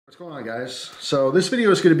going on, guys? So this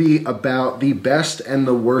video is going to be about the best and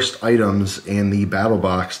the worst items in the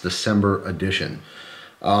BattlBox December edition.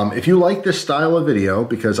 If you like this style of video,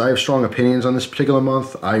 because I have strong opinions on this particular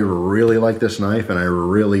month, I really like this knife and I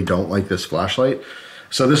really don't like this flashlight.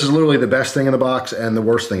 So this is literally the best thing in the box and the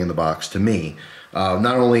worst thing in the box to me.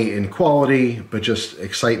 Not only in quality, but just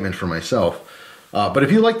excitement for myself. But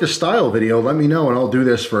if you like this style video, let me know and I'll do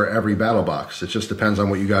this for every BattlBox. It just depends on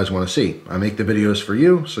what you guys want to see. I make the videos for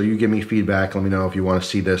you, so you give me feedback. Let me know if you want to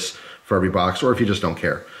see this for every box or if you just don't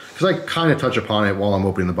care. Because I kind of touch upon it while I'm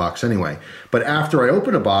opening the box anyway. But after I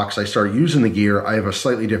open a box, I start using the gear, I have a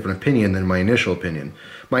slightly different opinion than my initial opinion.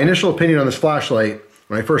 My initial opinion on this flashlight,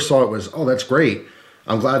 when I first saw it, was, oh, that's great.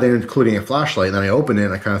 I'm glad they're including a flashlight. And then I opened it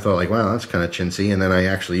and I kind of thought like, wow, that's kind of chintzy. And then I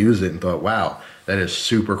actually used it and thought, wow, that is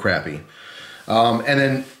super crappy. And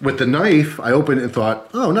then with the knife, I opened it and thought,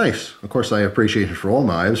 oh, nice. Of course, I have appreciation for all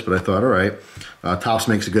knives, but I thought, all right, Tops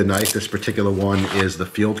makes a good knife. This particular one is the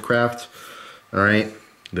Fieldcraft, all right,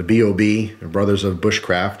 the B.O.B., Brothers of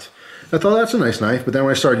Bushcraft. I thought that's a nice knife, but then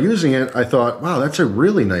when I started using it, I thought, wow, that's a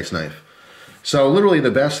really nice knife. So literally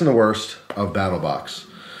the best and the worst of BattlBox.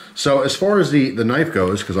 So as far as the knife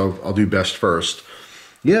goes, because I'll do best first,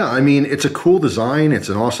 yeah, I mean, it's a cool design. It's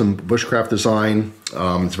an awesome bushcraft design.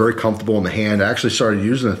 It's very comfortable in the hand. I actually started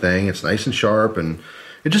using the thing. It's nice and sharp, and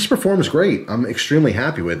it just performs great. I'm extremely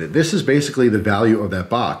happy with it. This is basically the value of that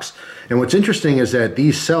box. And what's interesting is that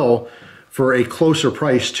these sell for a closer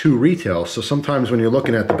price to retail. So sometimes when you're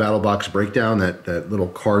looking at the BattlBox breakdown, that little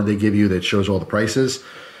card they give you that shows all the prices,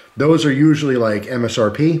 those are usually like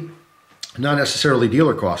MSRP, not necessarily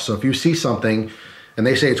dealer cost. So if you see something and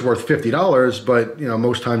they say it's worth $50, but you know,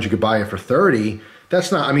 most times you could buy it for $30. That's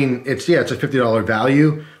not, I mean, it's a $50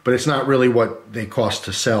 value, but it's not really what they cost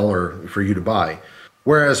to sell or for you to buy.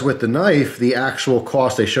 Whereas with the knife, the actual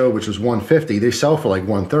cost they showed, which was $150, they sell for like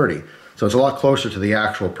 $130. So it's a lot closer to the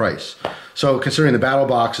actual price. So considering the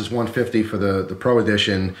BattlBox is $150 for the Pro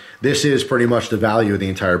Edition, this is pretty much the value of the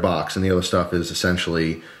entire box, and the other stuff is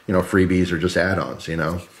essentially, you know, freebies or just add-ons, you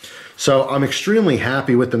know. So I'm extremely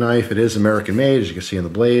happy with the knife. It is American made, as you can see on the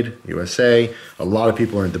blade, USA. A lot of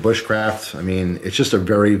people are into bushcraft. I mean, it's just a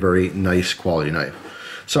very, very nice quality knife.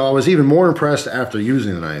 So I was even more impressed after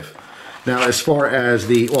using the knife. Now, as far as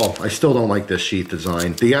well, I still don't like this sheath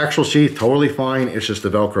design. The actual sheath, totally fine. It's just the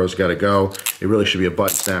Velcro's got to go. It really should be a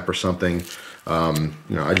button snap or something. You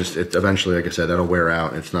know, eventually, like I said, that'll wear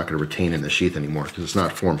out and it's not going to retain in the sheath anymore because it's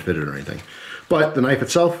not form fitted or anything. But the knife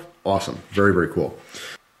itself, awesome. Very, very cool.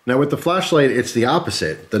 Now with the flashlight, it's the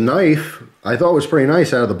opposite. The knife, I thought was pretty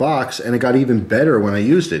nice out of the box, and it got even better when I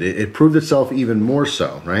used it. It proved itself even more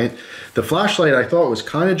so, right? The flashlight I thought was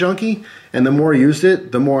kind of junky, and the more I used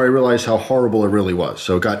it, the more I realized how horrible it really was.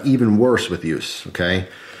 So it got even worse with use, okay?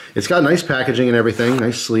 It's got nice packaging and everything,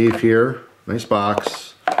 nice sleeve here, nice box.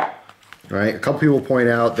 Right? A couple people point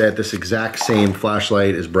out that this exact same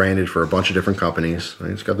flashlight is branded for a bunch of different companies. Right?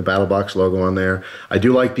 It's got the BattlBox logo on there. I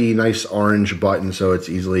do like the nice orange button, so it's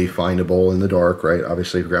easily findable in the dark, right?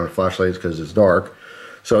 Obviously, if you're grabbing flashlights because it's dark.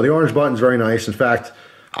 So the orange button is very nice. In fact,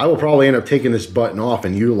 I will probably end up taking this button off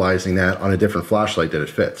and utilizing that on a different flashlight that it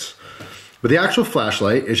fits. But the actual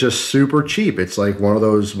flashlight is just super cheap. It's like one of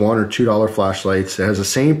those $1 or $2 flashlights. It has the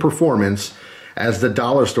same performance as the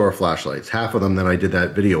dollar store flashlights, half of them that I did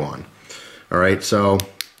that video on. All right, so,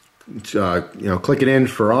 you know, click it in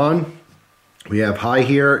for on. We have high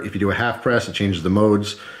here. If you do a half press, it changes the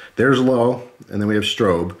modes. There's low, and then we have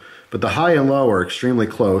strobe. But the high and low are extremely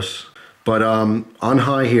close. But on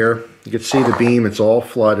high here, you can see the beam. It's all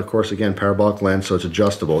flood. Of course, again, parabolic lens, so it's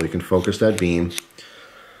adjustable. You can focus that beam.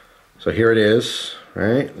 So here it is,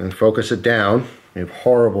 right? And focus it down. We have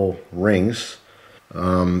horrible rings.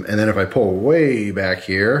 And then if I pull way back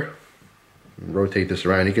here, rotate this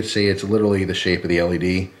around, you can see it's literally the shape of the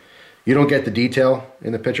LED. You don't get the detail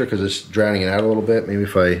in the picture because it's drowning it out a little bit. Maybe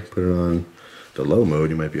if I put it on the low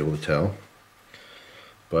mode, you might be able to tell.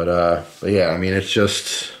 But yeah, I mean, it's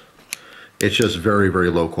just very,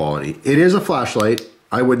 very low quality. It is a flashlight.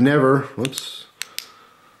 I would never, whoops,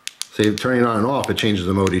 say turning it on and off, it changes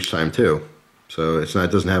the mode each time too. So it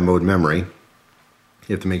doesn't have mode memory. You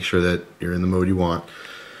have to make sure that you're in the mode you want.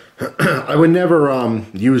 I would never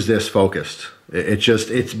use this focused.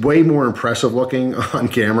 It's way more impressive looking on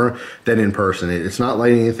camera than in person. It's not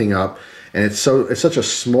lighting anything up, and it's such a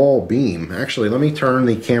small beam. Actually, let me turn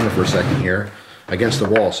the camera for a second here against the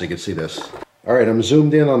wall so you can see this. All right, I'm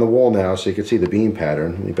zoomed in on the wall now so you can see the beam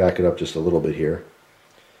pattern. Let me back it up just a little bit here.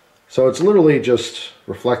 So it's literally just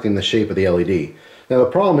reflecting the shape of the LED. Now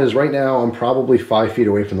the problem is right now I'm probably 5 feet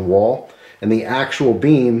away from the wall, and the actual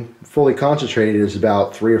beam fully concentrated is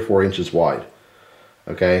about 3 or 4 inches wide.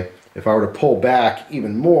 okay? If I were to pull back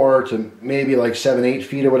even more to maybe like 7, 8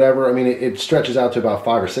 feet or whatever, I mean, it stretches out to about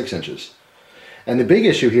 5 or 6 inches. And the big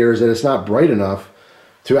issue here is that it's not bright enough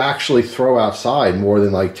to actually throw outside more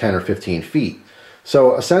than like 10 or 15 feet.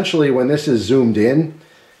 So essentially, when this is zoomed in,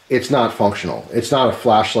 it's not functional. It's not a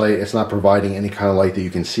flashlight. It's not providing any kind of light that you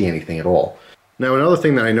can see anything at all. Now, another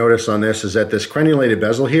thing that I noticed on this is that this crenulated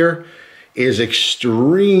bezel here is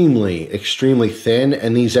extremely thin,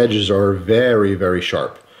 and these edges are very, very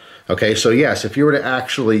sharp. Okay, so yes, if you were to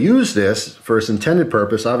actually use this for its intended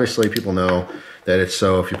purpose, obviously people know that it's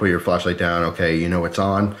so if you put your flashlight down, okay, you know it's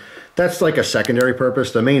on. That's like a secondary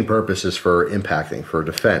purpose. The main purpose is for impacting, for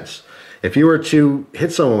defense. If you were to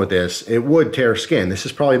hit someone with this, it would tear skin. This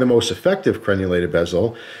is probably the most effective crenulated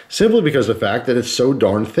bezel, simply because of the fact that it's so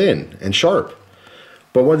darn thin and sharp.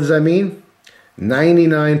 But what does that mean?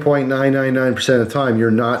 99.999% of the time,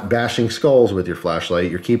 you're not bashing skulls with your flashlight.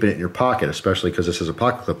 You're keeping it in your pocket, especially because this has a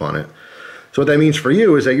pocket clip on it. So what that means for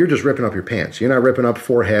you is that you're just ripping up your pants. You're not ripping up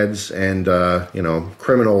foreheads and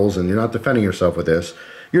criminals, and you're not defending yourself with this.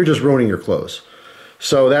 You're just ruining your clothes.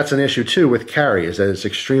 So that's an issue too with carry, is that it's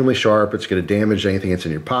extremely sharp. It's going to damage anything that's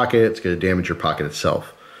in your pocket. It's going to damage your pocket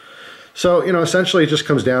itself. So, essentially it just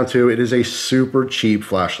comes down to it is a super cheap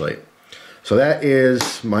flashlight. So that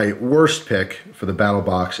is my worst pick for the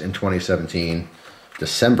BattlBox in 2017,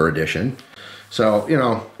 December edition. So,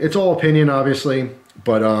 it's all opinion, obviously,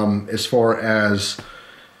 but as far as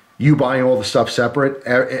you buying all the stuff separate,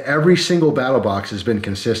 every single BattlBox has been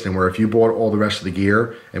consistent, where if you bought all the rest of the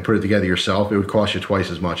gear and put it together yourself, it would cost you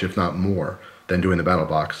twice as much, if not more, than doing the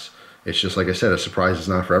BattlBox. It's just, like I said, a surprise is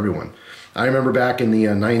not for everyone. I remember back in the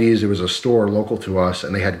 90s, there was a store local to us,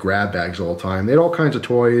 and they had grab bags all the time. They had all kinds of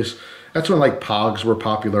toys. That's when like Pogs were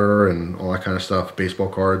popular and all that kind of stuff, baseball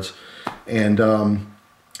cards. And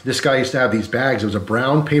this guy used to have these bags. It was a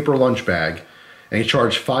brown paper lunch bag, and he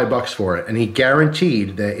charged $5 for it. And he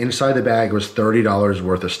guaranteed that inside the bag was $30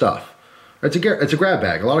 worth of stuff. It's a grab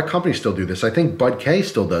bag. A lot of companies still do this. I think Bud K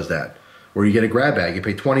still does that, where you get a grab bag. You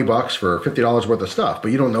pay $20 for $50 worth of stuff,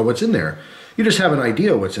 but you don't know what's in there. You just have an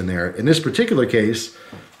idea what's in there. In this particular case,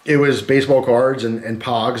 it was baseball cards and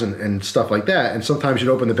Pogs and stuff like that. And sometimes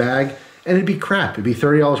you'd open the bag and it'd be crap. It'd be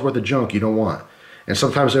 $30 worth of junk you don't want. And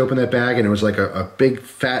sometimes I opened that bag and it was like a big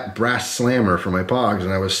fat brass slammer for my Pogs,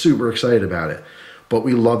 and I was super excited about it. But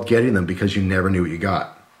we loved getting them because you never knew what you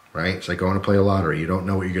got, right? It's like going to play a lottery. You don't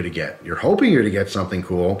know what you're going to get. You're hoping you're going to get something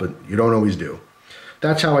cool, but you don't always do.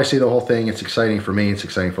 That's how I see the whole thing. It's exciting for me. It's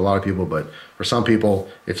exciting for a lot of people, but for some people,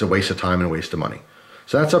 it's a waste of time and a waste of money.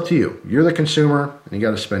 So that's up to you. You're the consumer, and you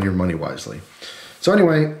got to spend your money wisely. So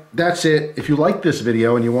anyway, that's it. If you like this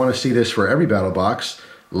video and you want to see this for every BattlBox,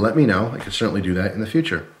 let me know. I can certainly do that in the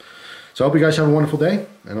future. So I hope you guys have a wonderful day,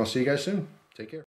 and I'll see you guys soon. Take care.